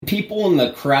people in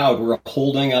the crowd were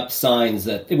holding up signs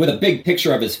that with a big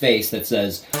picture of his face that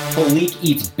says, Malik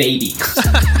eats babies.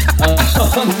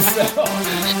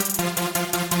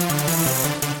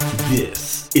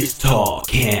 This is Tall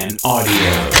Can Audio.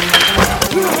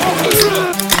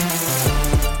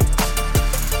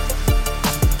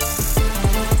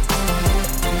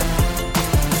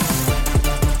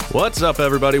 What's up,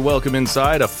 everybody? Welcome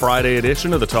inside a Friday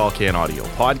edition of the Tall Can Audio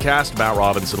podcast. Matt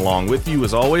Robinson along with you,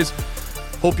 as always.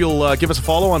 Hope you'll give us a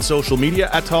follow on social media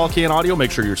at Tall Can Audio. Make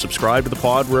sure you're subscribed to the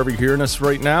pod wherever you're hearing us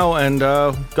right now. And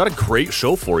got a great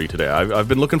show for you today. I've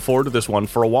been looking forward to this one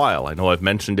for a while. I know I've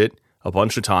mentioned it a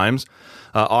bunch of times.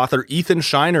 Author Ethan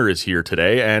Scheiner is here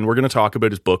today, and we're going to talk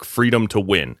about his book, Freedom to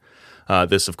Win.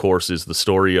 This, of course, is the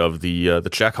story of the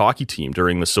Czech hockey team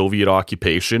during the Soviet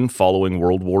occupation following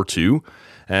World War II.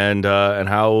 And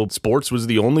how sports was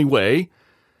the only way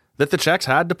that the Czechs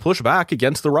had to push back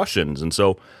against the Russians. And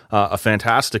so a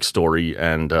fantastic story,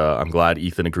 and I'm glad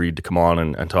Ethan agreed to come on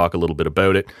and talk a little bit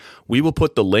about it. We will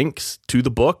put the links to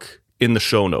the book in the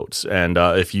show notes, and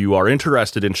if you are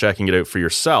interested in checking it out for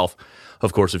yourself,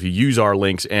 of course, if you use our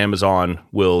links, Amazon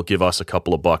will give us a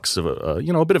couple of bucks of a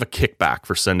bit of a kickback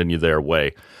for sending you their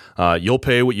way. You'll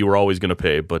pay what you were always going to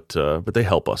pay, but they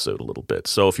help us out a little bit.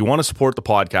 So if you want to support the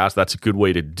podcast, that's a good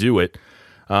way to do it.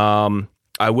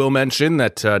 I will mention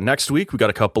that next week we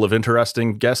got a couple of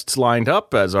interesting guests lined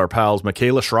up, as our pals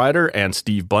Michaela Schreider and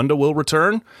Steve Bunda will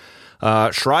return.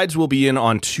 Schreids will be in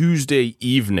on Tuesday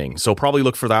evening, so probably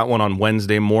look for that one on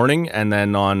Wednesday morning, and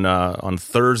then on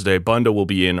Thursday, Bunda will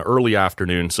be in early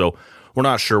afternoon, so we're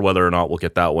not sure whether or not we'll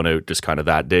get that one out just kind of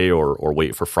that day or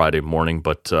wait for Friday morning,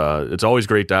 but it's always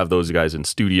great to have those guys in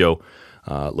studio.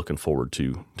 Looking forward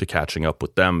to catching up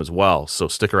with them as well. So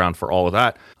stick around for all of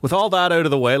that. With all that out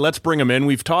of the way, let's bring them in.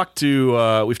 We've talked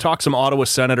some Ottawa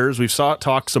Senators. We've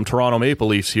talked some Toronto Maple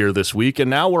Leafs here this week, and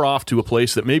now we're off to a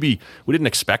place that maybe we didn't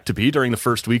expect to be during the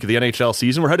first week of the NHL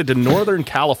season. We're headed to Northern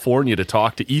California to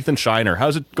talk to Ethan Scheiner.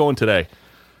 How's it going today?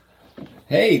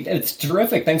 Hey, it's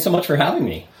terrific. Thanks so much for having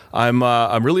me.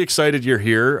 I'm really excited you're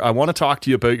here. I want to talk to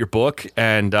you about your book,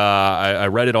 and I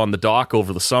read it on the dock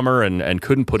over the summer and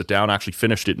couldn't put it down. I actually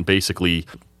finished it in basically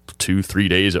 2-3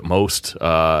 days at most.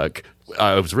 I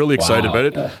was really excited about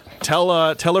it.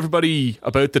 Tell everybody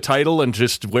about the title and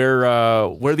just where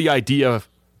the idea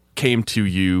came to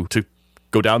you to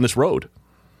go down this road.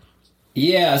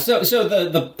 Yeah, so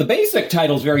the basic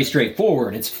title is very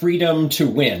straightforward. It's Freedom to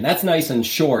Win. That's nice and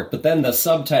short, but then the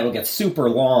subtitle gets super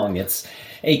long. It's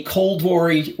a Cold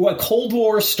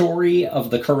War story of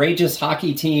the courageous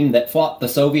hockey team that fought the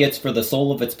Soviets for the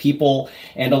soul of its people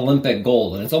and Olympic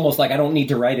gold. And it's almost like I don't need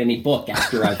to write any book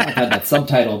after I've had that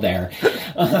subtitle there.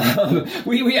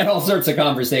 We had all sorts of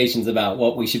conversations about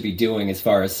what we should be doing as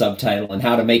far as subtitle and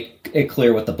how to make it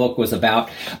clear what the book was about.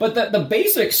 But the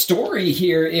basic story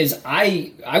here is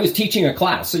I was teaching a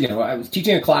class. So, I was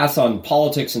teaching a class on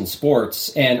politics and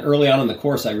sports, and early on in the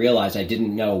course I realized I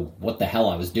didn't know what the hell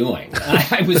I was doing.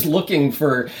 I was looking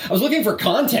for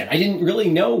content. I didn't really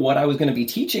know what I was going to be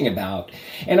teaching about.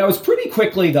 And I was pretty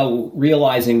quickly, though,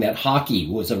 realizing that hockey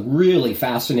was a really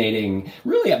fascinating,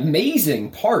 really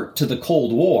amazing part to the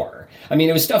Cold War. I mean,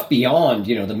 it was stuff beyond,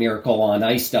 the Miracle on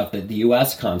Ice stuff that the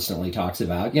U.S. constantly talks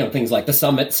about, things like the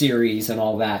Summit Series and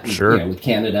all that, sure. With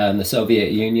Canada and the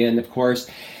Soviet Union, of course.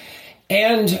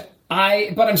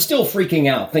 But I'm still freaking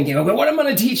out, thinking, okay, what am I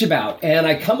going to teach about? And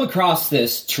I come across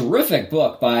this terrific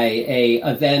book by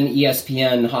a then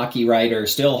ESPN hockey writer,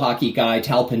 still hockey guy,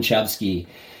 Tal Pinchevsky.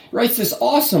 Writes this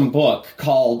awesome book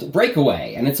called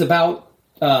Breakaway, and it's about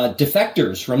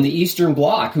defectors from the Eastern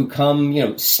Bloc who come,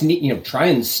 try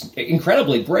and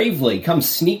incredibly bravely come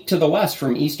sneak to the West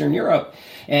from Eastern Europe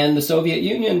and the Soviet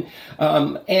Union,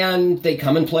 and they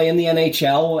come and play in the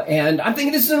NHL. And I'm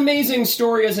thinking this is an amazing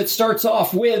story as it starts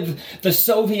off with the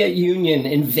Soviet Union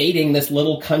invading this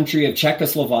little country of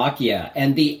Czechoslovakia,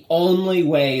 and the only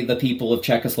way the people of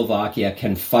Czechoslovakia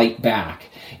can fight back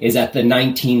is at the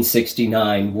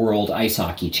 1969 World Ice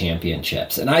Hockey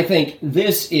Championships. And I think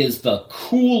this is the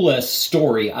coolest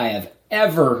story I have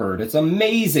ever heard. It's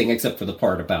amazing, except for the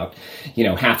part about,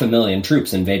 500,000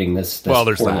 troops invading this poor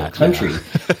little country.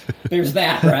 Yeah. There's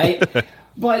that, right?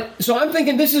 But so I'm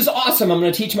thinking, this is awesome. I'm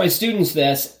going to teach my students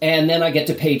this. And then I get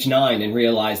to page 9 and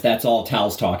realize that's all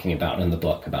Tal's talking about in the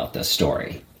book about this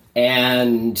story.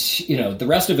 And, the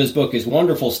rest of his book is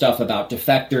wonderful stuff about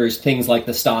defectors, things like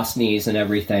the Stosnys and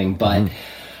everything. But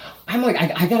I'm like,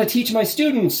 I got to teach my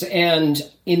students. And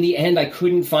in the end, I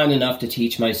couldn't find enough to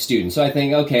teach my students. So I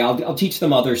think, okay, I'll teach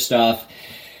them other stuff.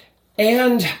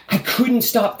 And I couldn't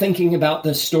stop thinking about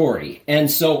this story. And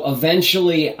so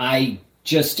eventually I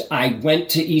I went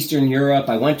to Eastern Europe,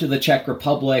 I went to the Czech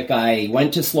Republic, I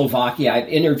went to Slovakia, I've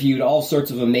interviewed all sorts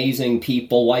of amazing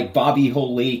people like Bobby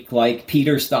Holik, like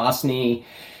Peter Stastny,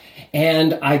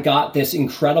 and I got this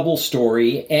incredible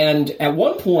story. And at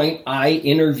one point, I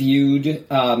interviewed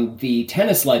the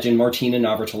tennis legend Martina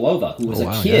Navratilova, who was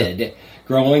a kid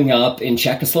growing up in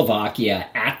Czechoslovakia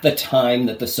at the time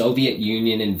that the Soviet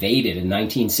Union invaded in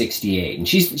 1968. And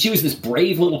she was this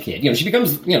brave little kid. She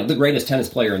becomes, the greatest tennis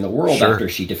player in the world after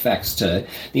she defects to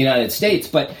the United States.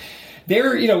 But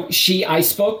there, I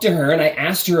spoke to her and I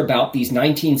asked her about these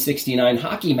 1969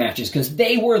 hockey matches because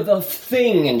they were the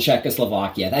thing in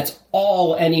Czechoslovakia. That's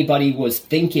all anybody was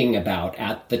thinking about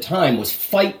at the time was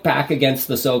fight back against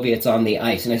the Soviets on the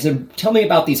ice. And I said, tell me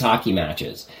about these hockey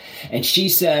matches. And she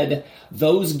said,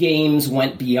 those games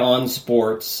went beyond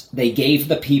sports. They gave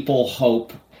the people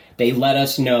hope. They let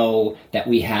us know that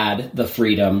we had the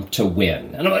freedom to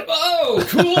win. And I'm like, oh,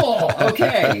 cool.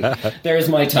 Okay, there's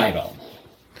my title.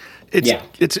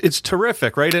 It's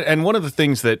terrific, right? And one of the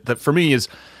things that for me is,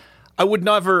 I would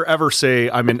never, ever say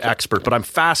I'm an expert, but I'm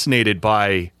fascinated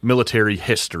by military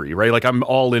history, right? Like I'm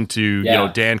all into,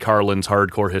 Dan Carlin's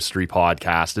Hardcore History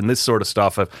podcast and this sort of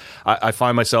stuff. I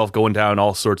find myself going down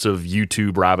all sorts of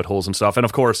YouTube rabbit holes and stuff. And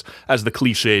of course, as the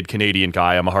cliched Canadian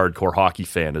guy, I'm a hardcore hockey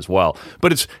fan as well.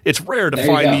 But it's rare to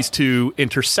find these two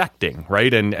intersecting,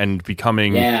 right? And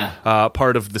becoming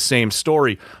part of the same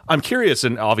story. I'm curious,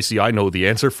 and obviously I know the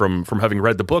answer from having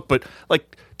read the book, but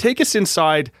like take us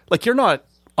inside, like you're not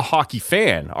a hockey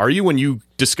fan, are you, when you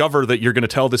discover that you're going to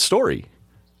tell this story?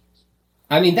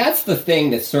 I mean, that's the thing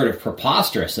that's sort of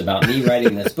preposterous about me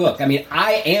writing this book. I mean,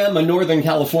 I am a Northern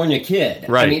California kid.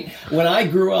 Right. I mean,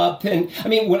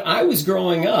 when I was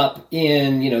growing up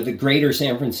in, the greater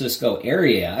San Francisco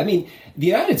area, I mean, the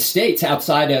United States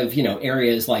outside of,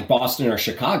 areas like Boston or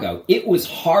Chicago, it was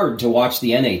hard to watch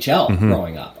the NHL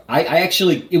growing up.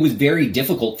 It was very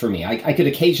difficult for me. I could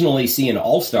occasionally see an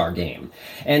all-star game.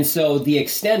 And so the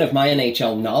extent of my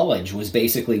NHL knowledge was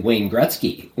basically Wayne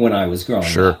Gretzky when I was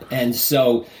growing up. And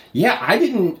so,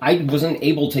 I wasn't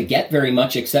able to get very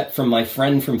much except from my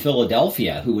friend from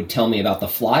Philadelphia who would tell me about the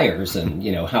Flyers and,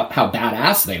 how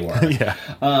badass they were.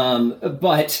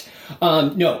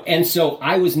 No. And so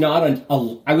I was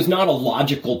not a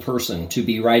logical person to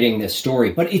be writing this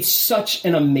story, but it's such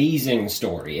an amazing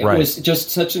story. It was just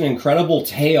such an incredible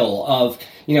tale of,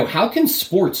 how can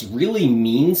sports really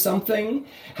mean something?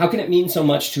 How can it mean so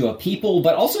much to a people?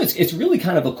 But also it's really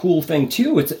kind of a cool thing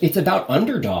too. It's about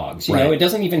underdogs. It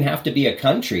doesn't even have to be a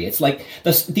country. It's like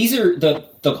these are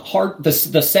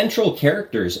the central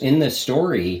characters in this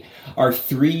story are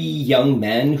three young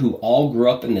men who all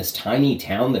grew up in this tiny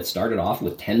town that started off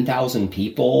with 10,000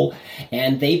 people,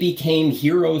 and they became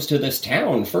heroes to this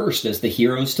town first as the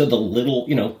heroes to the little,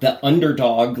 the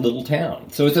underdog little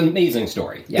town. So it's an amazing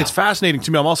story. Yeah. It's fascinating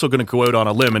to me. I'm also going to go out on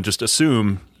a limb and just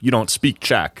assume you don't speak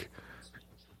Czech.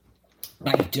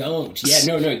 I don't. Yeah,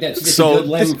 no. That's a good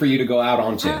limb for you to go out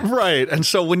onto. Right. And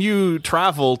so when you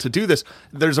travel to do this,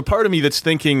 there's a part of me that's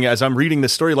thinking, as I'm reading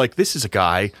this story, like, this is a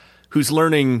guy who's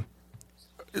learning,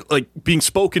 like, being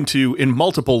spoken to in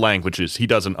multiple languages he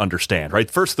doesn't understand,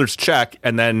 right? First there's Czech,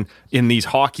 and then in these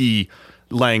hockey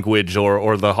language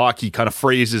or the hockey kind of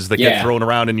phrases that get thrown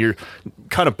around, and you're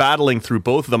kind of battling through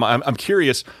both of them. I'm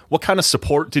curious, what kind of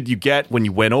support did you get when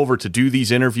you went over to do these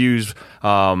interviews?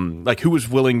 Like, who was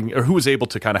willing or who was able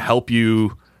to kind of help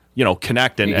you,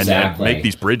 connect and make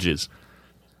these bridges?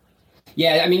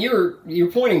 Yeah, I mean,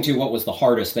 you're pointing to what was the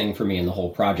hardest thing for me in the whole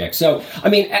project. So, I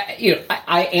mean,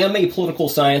 I am a political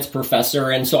science professor,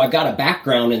 and so I've got a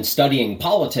background in studying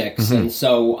politics, and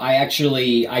so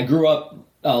I grew up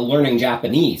learning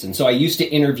Japanese, and so I used to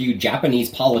interview Japanese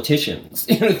politicians,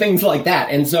 things like that.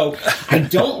 And so I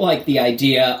don't like the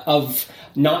idea of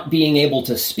not being able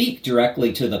to speak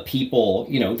directly to the people,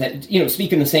 that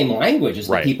speak in the same language as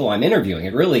the people I'm interviewing.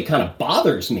 It really kind of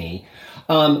bothers me.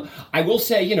 I will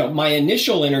say, my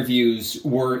initial interviews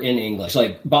were in English.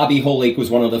 Like, Bobby Holik was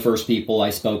one of the first people I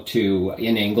spoke to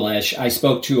in English. I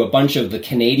spoke to a bunch of the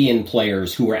Canadian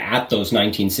players who were at those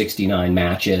 1969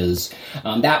 matches.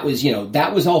 That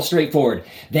was all straightforward.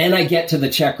 Then I get to the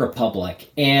Czech Republic,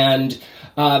 and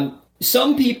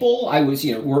some people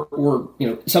were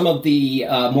some of the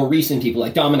more recent people,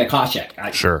 like Dominik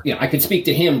Hasek. I could speak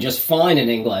to him just fine in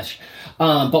English.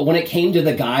 But when it came to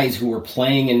the guys who were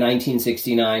playing in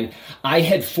 1969, I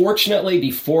had fortunately,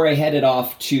 before I headed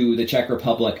off to the Czech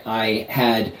Republic, I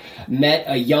had met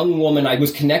a young woman. I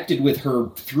was connected with her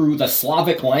through the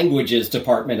Slavic languages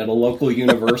department at a local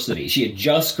university. She had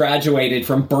just graduated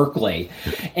from Berkeley,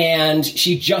 and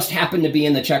she just happened to be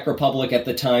in the Czech Republic at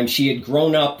the time. She had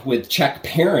grown up with Czech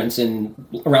parents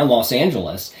around Los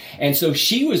Angeles, and so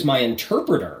she was my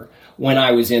interpreter when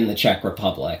I was in the Czech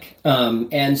Republic.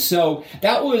 And so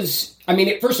that was, I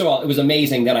mean, first of all, it was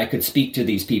amazing that I could speak to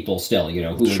these people still,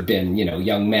 who had been,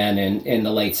 young men in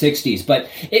the late 60s. But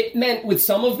it meant with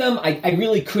some of them, I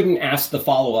really couldn't ask the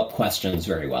follow-up questions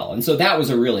very well. And so that was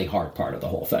a really hard part of the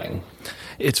whole thing.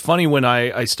 It's funny when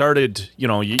I started, you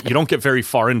don't get very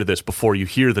far into this before you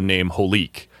hear the name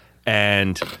Holik.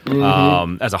 And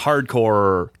as a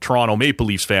hardcore Toronto Maple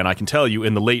Leafs fan, I can tell you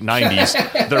in the late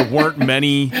 90s, there weren't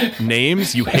many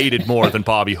names you hated more than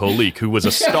Bobby Holik, who was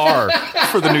a star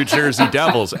for the New Jersey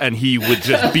Devils. And he would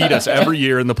just beat us every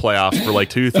year in the playoffs for like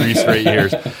 2-3 straight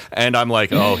years. And I'm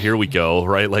like, oh, here we go,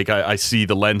 right? Like I see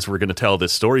the lens we're going to tell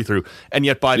this story through. And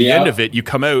yet by the end of it, you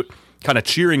come out kind of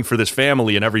cheering for this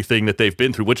family and everything that they've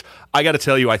been through, which I got to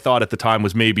tell you, I thought at the time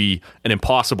was maybe an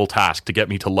impossible task to get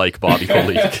me to like Bobby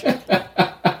Holik.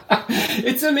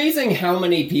 It's amazing how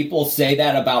many people say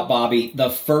that about Bobby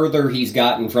the further he's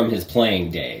gotten from his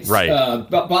playing days. Right.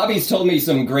 But Bobby's told me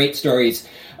some great stories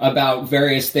about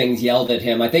various things yelled at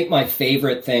him. I think my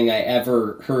favorite thing I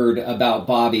ever heard about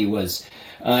Bobby was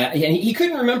and he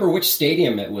couldn't remember which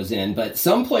stadium it was in, but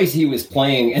someplace he was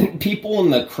playing, and people in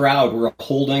the crowd were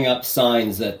holding up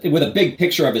signs with a big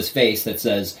picture of his face that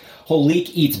says,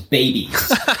 Holik eats babies.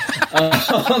 So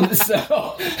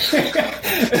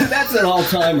that's an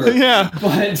all-timer. Yeah.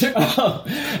 But,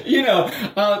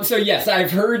 so yes, I've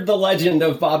heard the legend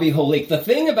of Bobby Holik. The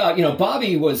thing about,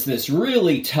 Bobby was this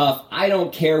really tough, I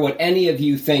don't care what any of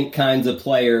you think kinds of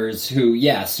players who,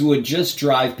 yes, would just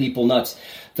drive people nuts.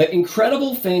 The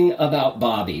incredible thing about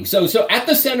Bobby, so at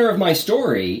the center of my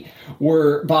story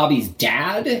were Bobby's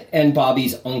dad and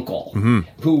Bobby's uncle,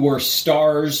 who were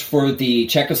stars for the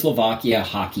Czechoslovakia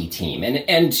hockey team.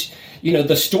 And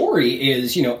the story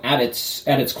is, at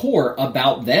its core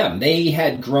about them. They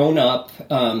had grown up,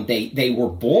 they were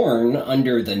born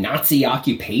under the Nazi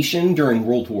occupation during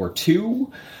World War II.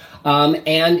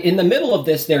 And in the middle of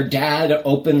this, their dad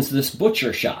opens this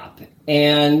butcher shop.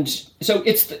 And so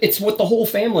it's what the whole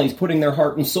family's putting their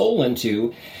heart and soul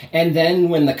into. And then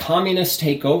when the communists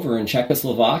take over in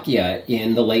Czechoslovakia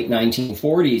in the late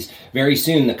 1940s, very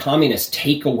soon the communists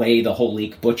take away the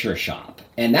Holik butcher shop.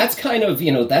 And that's kind of,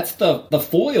 that's the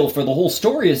foil for the whole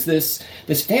story is this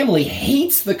family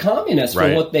hates the communists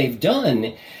for what they've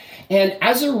done. And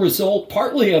as a result,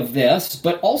 partly of this,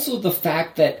 but also the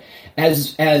fact that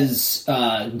as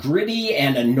gritty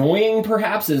and annoying,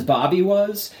 perhaps, as Bobby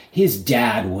was, his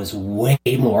dad was way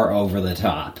more over the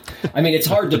top. I mean, it's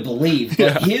hard to believe,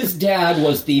 but his dad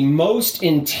was the most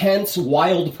intense,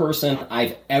 wild person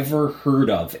I've ever heard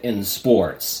of in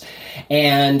sports.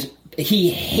 And he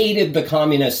hated the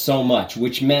communists so much,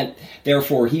 which meant,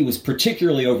 therefore, he was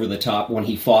particularly over the top when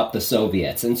he fought the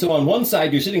Soviets. And so on one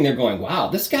side, you're sitting there going, wow,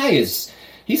 this guy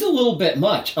he's a little bit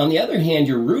much. On the other hand,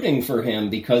 you're rooting for him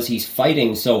because he's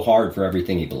fighting so hard for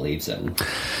everything he believes in.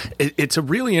 It's a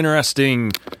really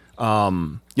interesting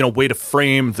way to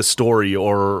frame the story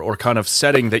or kind of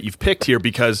setting that you've picked here,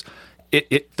 because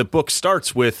the book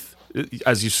starts with,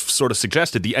 as you sort of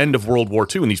suggested, the end of World War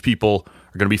II, and these people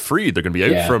are going to be freed. They're going to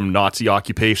be out from Nazi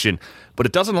occupation. But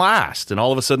it doesn't last. And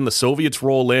all of a sudden, the Soviets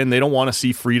roll in. They don't want to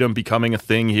see freedom becoming a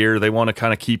thing here. They want to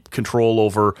kind of keep control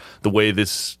over the way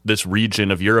this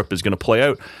region of Europe is going to play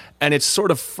out. And it's sort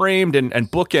of framed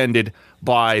and bookended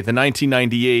by the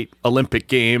 1998 Olympic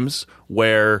Games,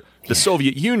 where the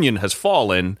Soviet Union has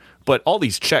fallen, but all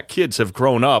these Czech kids have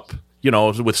grown up,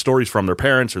 with stories from their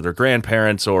parents or their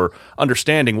grandparents, or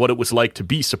understanding what it was like to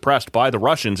be suppressed by the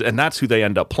Russians. And that's who they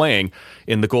end up playing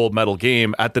in the gold medal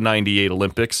game at the 98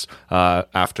 Olympics,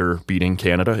 after beating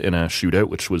Canada in a shootout,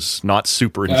 which was not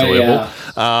super enjoyable.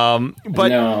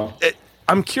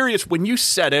 I'm curious, when you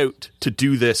set out to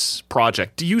do this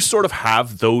project, do you sort of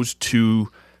have those two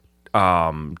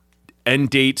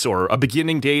end dates, or a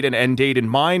beginning date and end date in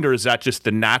mind, or is that just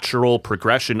the natural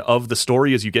progression of the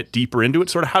story as you get deeper into it?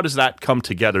 Sort of how does that come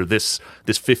together, this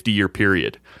 50-year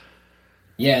period?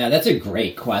 Yeah, that's a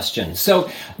great question.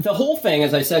 So the whole thing,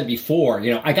 as I said before,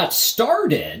 I got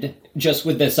started just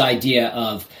with this idea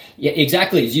of, yeah,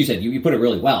 exactly as you said, you put it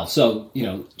really well. So,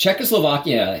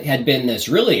 Czechoslovakia had been this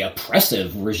really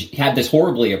oppressive, had this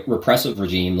horribly repressive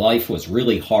regime. Life was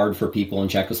really hard for people in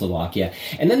Czechoslovakia.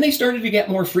 And then they started to get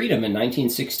more freedom in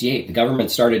 1968. The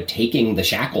government started taking the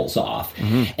shackles off.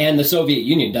 And the Soviet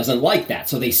Union doesn't like that.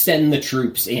 So they send the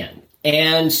troops in.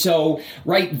 And so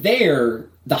right there,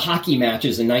 the hockey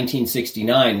matches in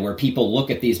 1969, where people look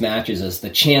at these matches as the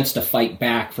chance to fight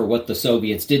back for what the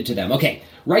Soviets did to them. Okay,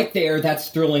 right there, that's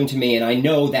thrilling to me, and I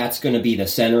know that's going to be the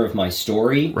center of my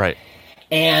story. Right.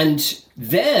 And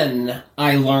then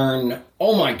I learn,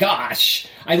 oh my gosh,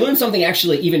 I learned something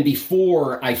actually even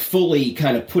before I fully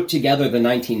kind of put together the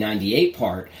 1998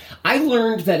 part. I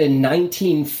learned that in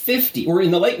 1950, or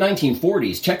in the late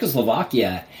 1940s,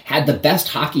 Czechoslovakia had the best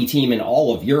hockey team in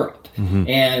all of Europe.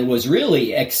 And was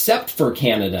really, except for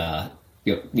Canada,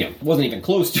 wasn't even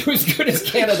close to as good as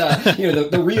Canada,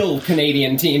 the real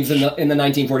Canadian teams in the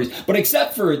 1940s. But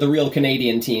except for the real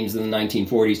Canadian teams in the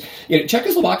 1940s,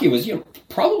 Czechoslovakia was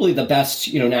probably the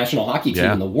best national hockey team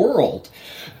in the world.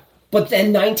 But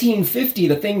then 1950,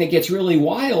 the thing that gets really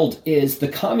wild is the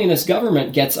communist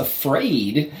government gets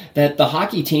afraid that the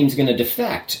hockey team's going to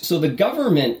defect. So the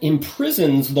government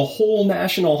imprisons the whole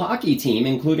national hockey team,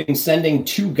 including sending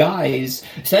 2 guys,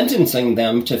 sentencing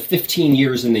them to 15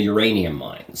 years in the uranium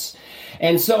mines.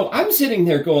 And so I'm sitting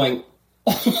there going,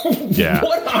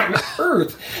 what on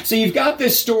earth? So you've got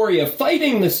this story of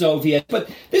fighting the Soviets, but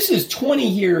this is 20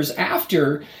 years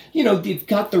after, you've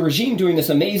got the regime doing this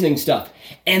amazing stuff.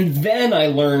 And then I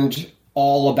learned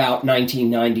all about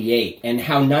 1998 and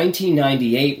how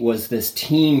 1998 was this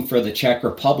team for the Czech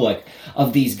Republic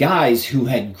of these guys who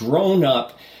had grown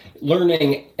up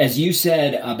learning, as you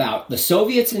said, about the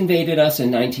Soviets invaded us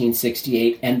in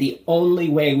 1968, and the only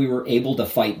way we were able to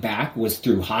fight back was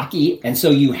through hockey. And so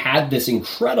you had this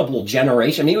incredible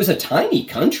generation. I mean, it was a tiny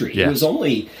country. It was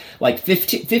only like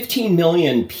 15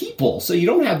 million people. So you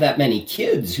don't have that many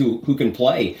kids who can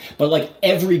play. But like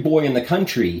every boy in the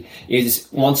country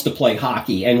wants to play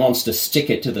hockey and wants to stick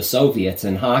it to the Soviets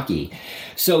in hockey.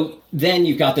 So then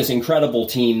you've got this incredible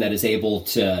team that is able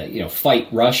to, fight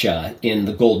Russia in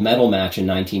the gold medal match in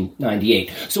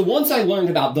 1998. So once I learned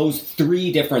about those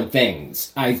 3 different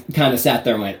things, I kind of sat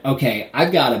there and went, okay,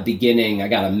 I've got a beginning, I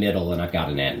got a middle, and I've got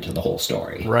an end to the whole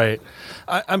story. Right.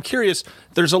 I'm curious,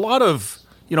 there's a lot of,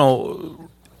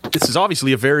 this is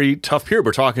obviously a very tough period.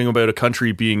 We're talking about a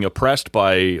country being oppressed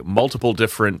by multiple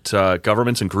different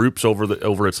governments and groups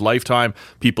over its lifetime,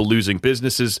 people losing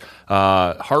businesses,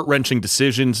 heart-wrenching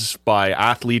decisions by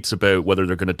athletes about whether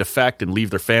they're going to defect and leave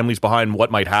their families behind,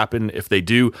 what might happen if they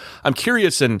do. I'm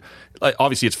curious, and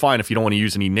obviously it's fine if you don't want to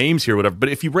use any names here or whatever, but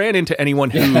if you ran into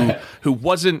anyone who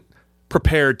wasn't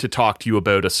prepared to talk to you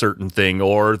about a certain thing,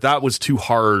 or that was too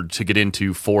hard to get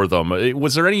into for them,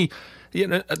 was there any...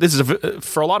 this is,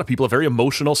 for a lot of people, a very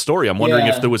emotional story. I'm wondering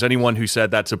if there was anyone who said,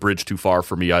 that's a bridge too far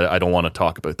for me. I don't want to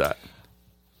talk about that.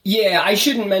 Yeah, I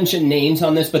shouldn't mention names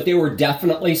on this, but there were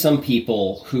definitely some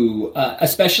people who,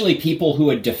 especially people who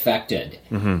had defected,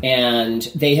 and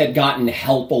they had gotten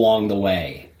help along the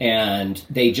way. And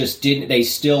they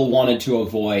still wanted to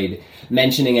avoid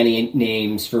mentioning any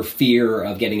names for fear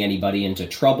of getting anybody into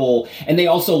trouble. And they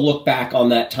also look back on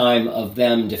that time of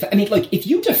them. If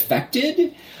you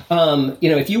defected,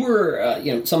 if you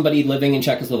were, somebody living in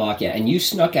Czechoslovakia and you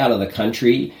snuck out of the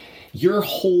country, your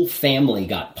whole family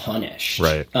got punished.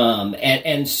 Right.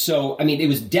 And so, it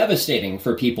was devastating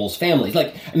for people's families.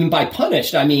 By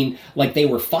punished, they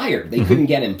were fired. They couldn't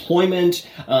get employment.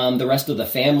 The rest of the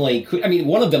family could.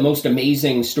 One of the most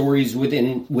amazing stories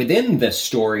within this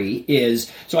story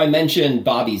is, so I mentioned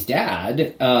Bobby's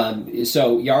dad.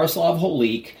 So Yaroslav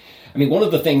Holik. One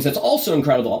of the things that's also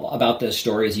incredible about this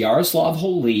story is Yaroslav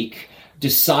Holik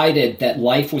decided that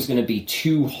life was going to be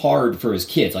too hard for his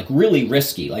kids, really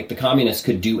risky, the communists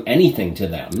could do anything to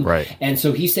them. Right. And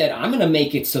so he said, I'm going to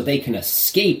make it so they can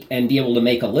escape and be able to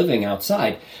make a living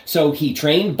outside. So he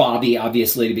trained Bobby,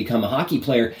 obviously, to become a hockey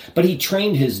player, but he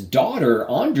trained his daughter,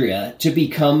 Andrea, to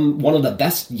become one of the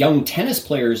best young tennis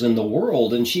players in the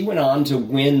world. And she went on to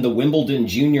win the Wimbledon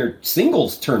junior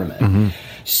singles tournament.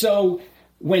 So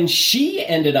when she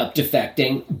ended up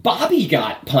defecting, Bobby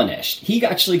got punished. He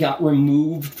actually got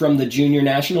removed from the junior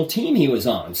national team he was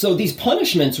on. So these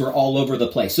punishments were all over the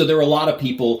place. So there were a lot of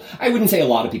people, I wouldn't say a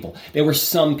lot of people, there were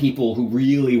some people who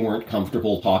really weren't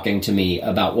comfortable talking to me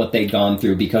about what they'd gone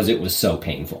through because it was so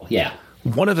painful. Yeah.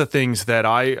 One of the things that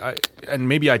I and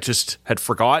maybe I just had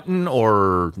forgotten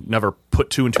or never put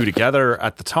 2 and 2 together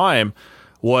at the time,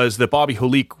 was that Bobby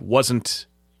Holik wasn't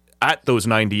at those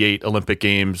 98 Olympic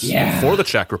Games for the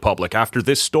Czech Republic. After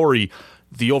this story,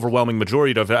 the overwhelming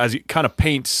majority of it, as it kind of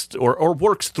paints or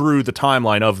works through the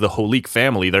timeline of the Holik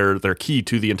family. They're key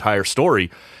to the entire story.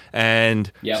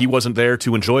 And he wasn't there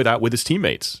to enjoy that with his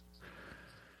teammates.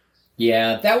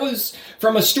 Yeah, that was,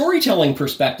 from a storytelling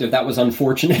perspective, that was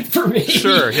unfortunate for me.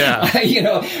 Sure, yeah.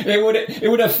 It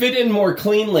would have fit in more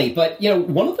cleanly. But,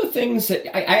 one of the things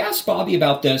that I asked Bobby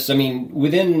about this, I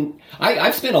mean,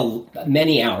 I've spent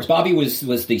many hours. Bobby was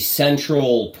the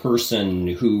central person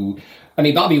who,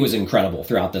 Bobby was incredible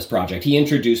throughout this project. He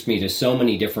introduced me to so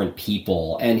many different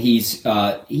people, and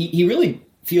he really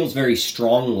feels very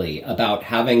strongly about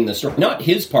having the story, not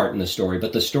his part in the story,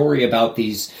 but the story about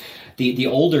the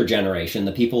older generation,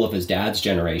 the people of his dad's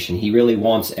generation. He really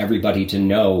wants everybody to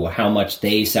know how much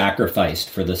they sacrificed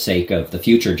for the sake of the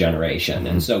future generation.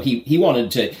 And so he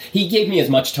gave me as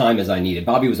much time as I needed.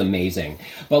 Bobby was amazing.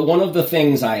 But one of the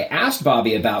things I asked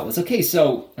Bobby about was, okay,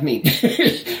 so,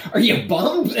 are you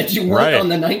bummed that you weren't on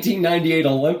the 1998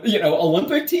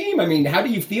 Olympic team? How do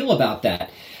you feel about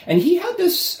that? And he had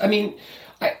this,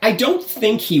 I don't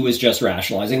think he was just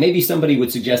rationalizing. Maybe somebody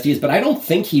would suggest he is, but I don't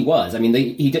think he was.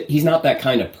 He's not that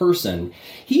kind of person.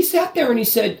 He sat there and he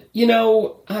said,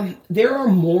 there are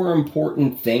more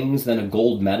important things than a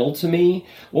gold medal to me.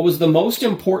 What was the most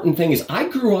important thing is I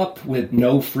grew up with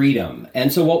no freedom.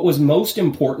 And so what was most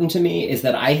important to me is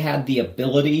that I had the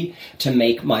ability to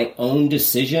make my own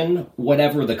decision,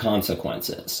 whatever the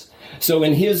consequences. So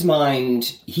in his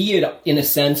mind, he had, in a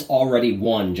sense, already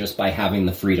won just by having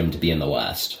the freedom to be in the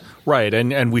West. Right,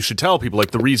 and we should tell people,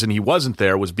 the reason he wasn't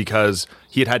there was because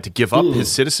he had to give up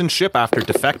his citizenship after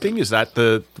defecting? Is that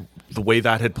the way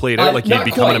that had played out? He'd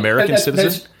become an American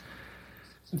citizen?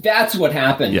 That's what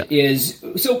happened. This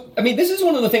is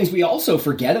one of the things we also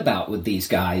forget about with these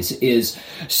guys is,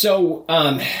 so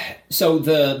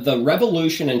the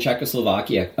revolution in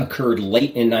Czechoslovakia occurred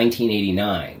late in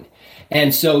 1989.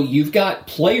 And so you've got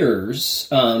players,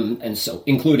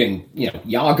 including,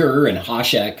 Jágr and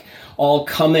Hasek, all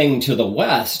coming to the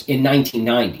West in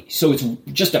 1990. So it's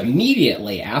just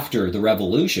immediately after the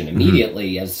revolution,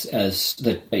 immediately as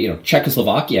the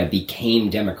Czechoslovakia became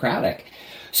democratic.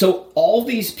 So all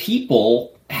these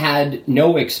people had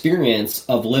no experience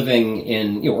of living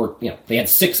in, they had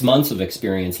 6 months of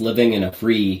experience living in a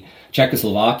free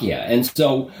Czechoslovakia. And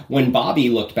so when Bobby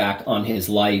looked back on his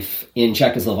life in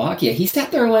Czechoslovakia, he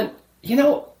sat there and went,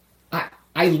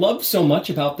 I love so much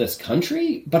about this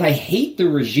country, but I hate the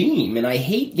regime and I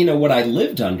hate, what I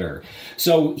lived under.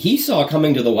 So he saw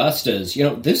coming to the West as,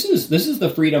 this is the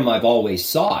freedom I've always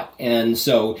sought. And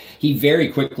so he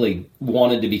very quickly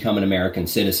wanted to become an American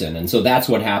citizen. And so that's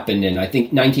what happened. In, I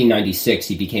think, 1996,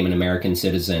 he became an American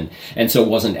citizen and so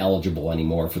wasn't eligible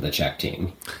anymore for the Czech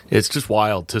team. It's just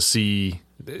wild to see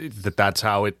that's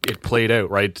how it played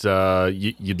out, right?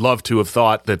 You'd love to have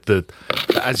thought that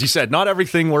as you said, not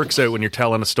everything works out when you're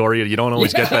telling a story. You don't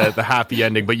always get the happy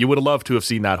ending, but you would have loved to have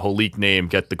seen that Holik name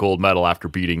get the gold medal after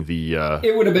beating the...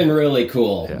 It would have been really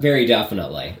cool, very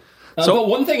definitely. But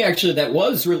one thing actually that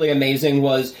was really amazing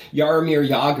was Jaromír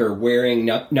Jágr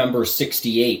wearing number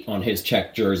 68 on his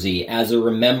Czech jersey as a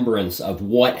remembrance of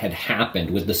what had happened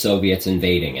with the Soviets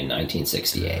invading in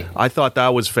 1968. I thought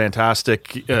that was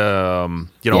fantastic.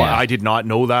 I did not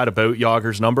know that about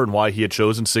Jágr's number and why he had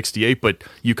chosen 68, but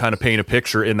you kind of paint a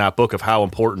picture in that book of how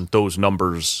important those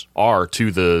numbers are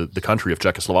to the country of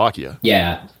Czechoslovakia.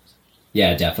 Yeah,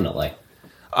 definitely.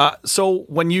 So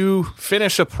when you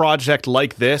finish a project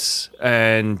like this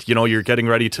and, you're getting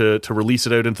ready to release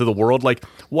it out into the world,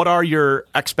 what are your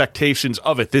expectations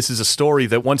of it? This is a story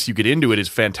that once you get into it is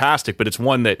fantastic, but it's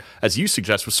one that, as you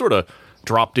suggest, was sort of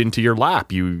dropped into your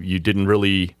lap. You didn't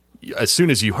really, as soon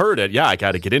as you heard it, I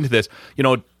got to get into this.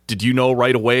 Did you know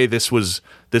right away this was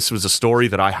a story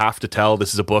that I have to tell?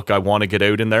 This is a book I want to get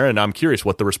out in there, and I'm curious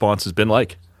what the response has been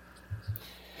like.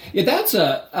 Yeah,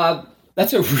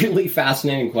 that's a really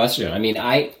fascinating question.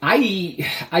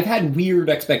 I've had weird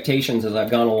expectations as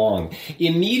I've gone along.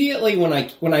 Immediately when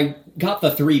I got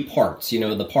the 3 parts,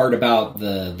 the part about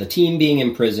the team being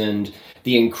imprisoned,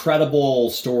 the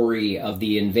incredible story of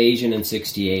the invasion in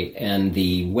 68 and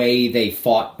the way they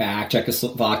fought back,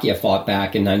 Czechoslovakia fought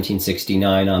back in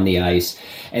 1969 on the ice,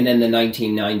 and then the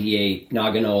 1998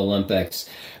 Nagano Olympics.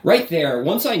 Right there,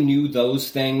 once I knew those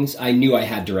things, I knew I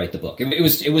had to write the book. It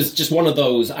was just one of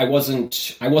those. I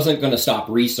wasn't going to stop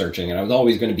researching, and I was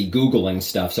always going to be Googling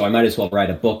stuff. So I might as well write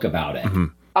a book about it. Mm-hmm.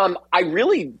 I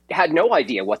really had no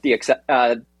idea what the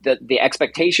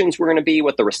expectations were going to be,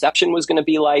 what the reception was going to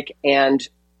be like, and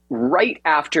right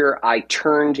after I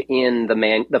turned in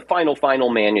the final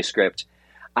manuscript,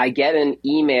 I get an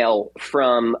email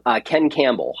from Ken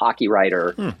Campbell, hockey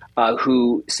writer,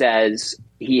 who says,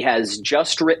 he has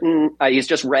just written, he's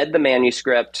just read the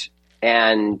manuscript,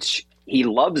 and he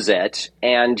loves it,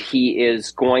 and he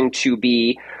is going to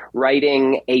be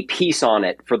writing a piece on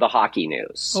it for the Hockey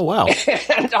News. Oh, wow.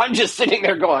 And I'm just sitting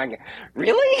there going,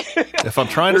 really? If I'm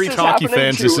trying to reach hockey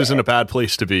fans, this isn't a bad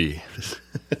place to be.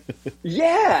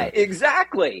 Yeah,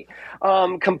 exactly.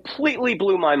 Completely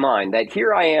blew my mind that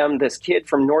here I am, this kid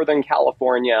from Northern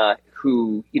California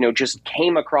who, just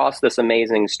came across this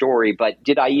amazing story, but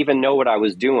did I even know what I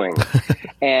was doing?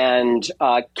 And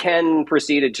Ken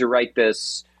proceeded to write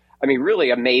this, really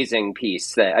amazing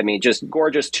piece just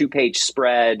gorgeous 2-page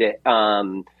spread,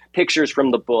 pictures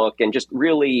from the book, and just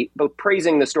really both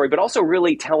praising the story, but also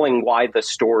really telling why the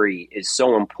story is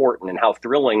so important and how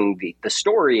thrilling the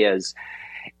story is.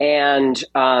 And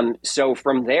so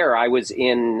from there, I was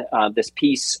in this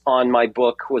piece on my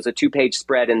book was a 2-page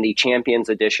spread in the Champions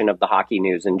edition of the Hockey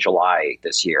News in July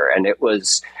this year. And that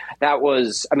was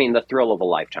the thrill of a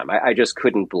lifetime. I just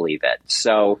couldn't believe it.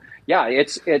 So yeah,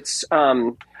 it's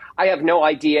I have no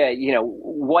idea,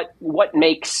 what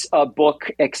makes a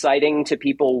book exciting to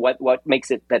people, what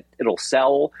makes it that it'll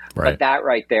sell. Right. But that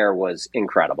right there was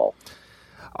incredible.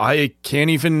 I can't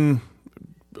even,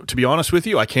 to be honest with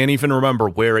you, I can't even remember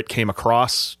where it came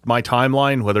across my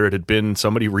timeline, whether it had been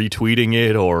somebody retweeting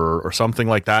it or something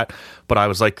like that. But I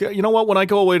was like, you know what, when I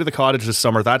go away to the cottage this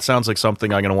summer, that sounds like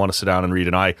something I'm going to want to sit down and read.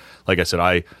 And like I said,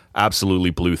 I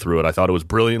absolutely blew through it. I thought it was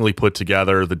brilliantly put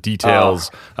together. The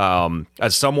details,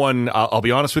 as someone, I'll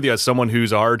be honest with you, as someone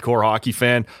who's a hardcore hockey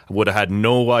fan, I would have had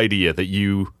no idea that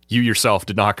you yourself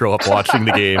did not grow up watching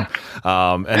the game.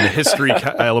 And the history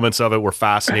elements of it were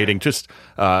fascinating. Just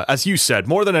as you said,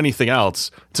 more than anything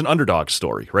else, it's an underdog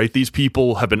story, right? These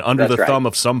people have been under the thumb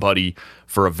of somebody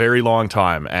for a very long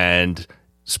time, and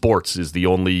sports is the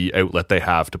only outlet they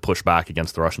have to push back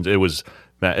against the Russians. It was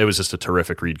just a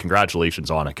terrific read.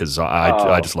 Congratulations on it, because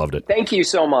I just loved it. Thank you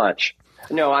so much.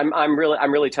 No, I'm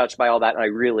really touched by all that, and I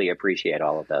really appreciate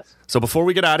all of this. So before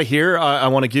we get out of here, I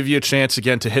want to give you a chance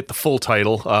again to hit the full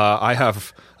title. I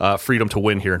have Freedom to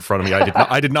Win here in front of me.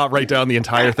 I did not write down the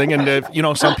entire thing,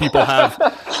 and some people have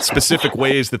specific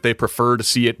ways that they prefer to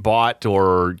see it bought,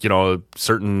 or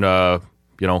certain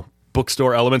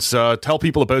bookstore elements. Tell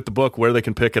people about the book, where they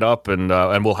can pick it up, and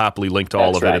we'll happily link to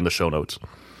all of it in the show notes.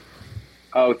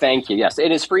 Oh, thank you. Yes, it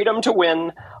is Freedom to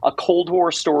Win, a Cold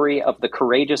War story of the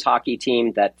courageous hockey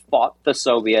team that fought the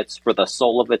Soviets for the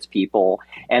soul of its people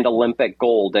and Olympic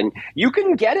gold. And you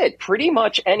can get it pretty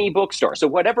much any bookstore. So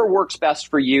whatever works best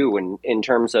for you in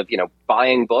terms of,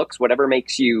 buying books, whatever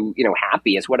makes you,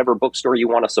 happy, is whatever bookstore you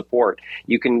want to support.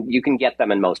 You can get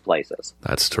them in most places.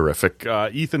 That's terrific.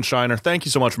 Ethan Scheiner, thank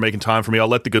you so much for making time for me. I'll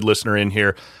let the good listener in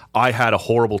here. I had a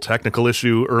horrible technical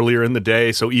issue earlier in the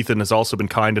day, so Ethan has also been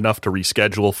kind enough to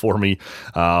reschedule for me.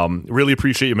 Really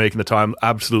appreciate you making the time.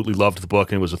 Absolutely loved the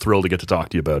book, and it was a thrill to get to talk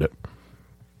to you about it.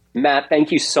 Matt,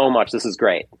 thank you so much. This is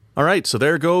great. All right, so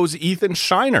there goes Ethan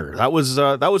Scheiner. That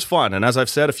was fun, and as I've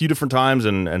said a few different times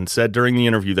and said during the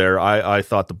interview there, I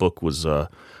thought the book was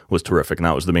terrific, and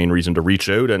that was the main reason to reach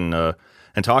out and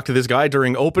talk to this guy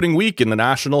during opening week in the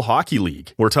National Hockey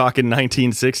League. We're talking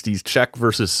 1960s Czech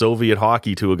versus Soviet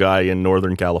hockey to a guy in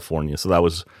Northern California, so that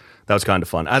was kind of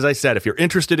fun. As I said, if you're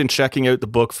interested in checking out the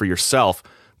book for yourself,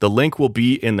 the link will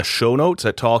be in the show notes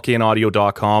at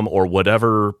tallcanaudio.com or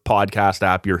whatever podcast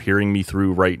app you're hearing me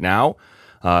through right now.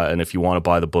 And if you want to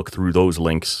buy the book through those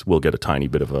links, we'll get a tiny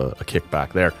bit of a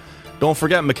kickback there. Don't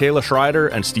forget, Michaela Schreider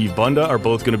and Steve Bunda are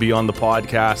both going to be on the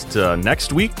podcast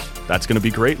next week. That's going to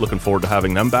be great. Looking forward to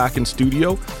having them back in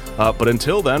studio. But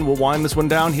until then, we'll wind this one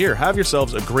down here. Have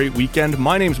yourselves a great weekend.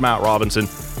 My name's Matt Robinson.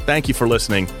 Thank you for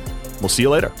listening. We'll see you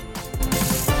later.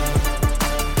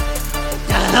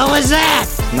 The hell was that?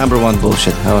 Number one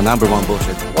bullshit. Oh, number one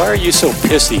bullshit. Why are you so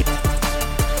pissy?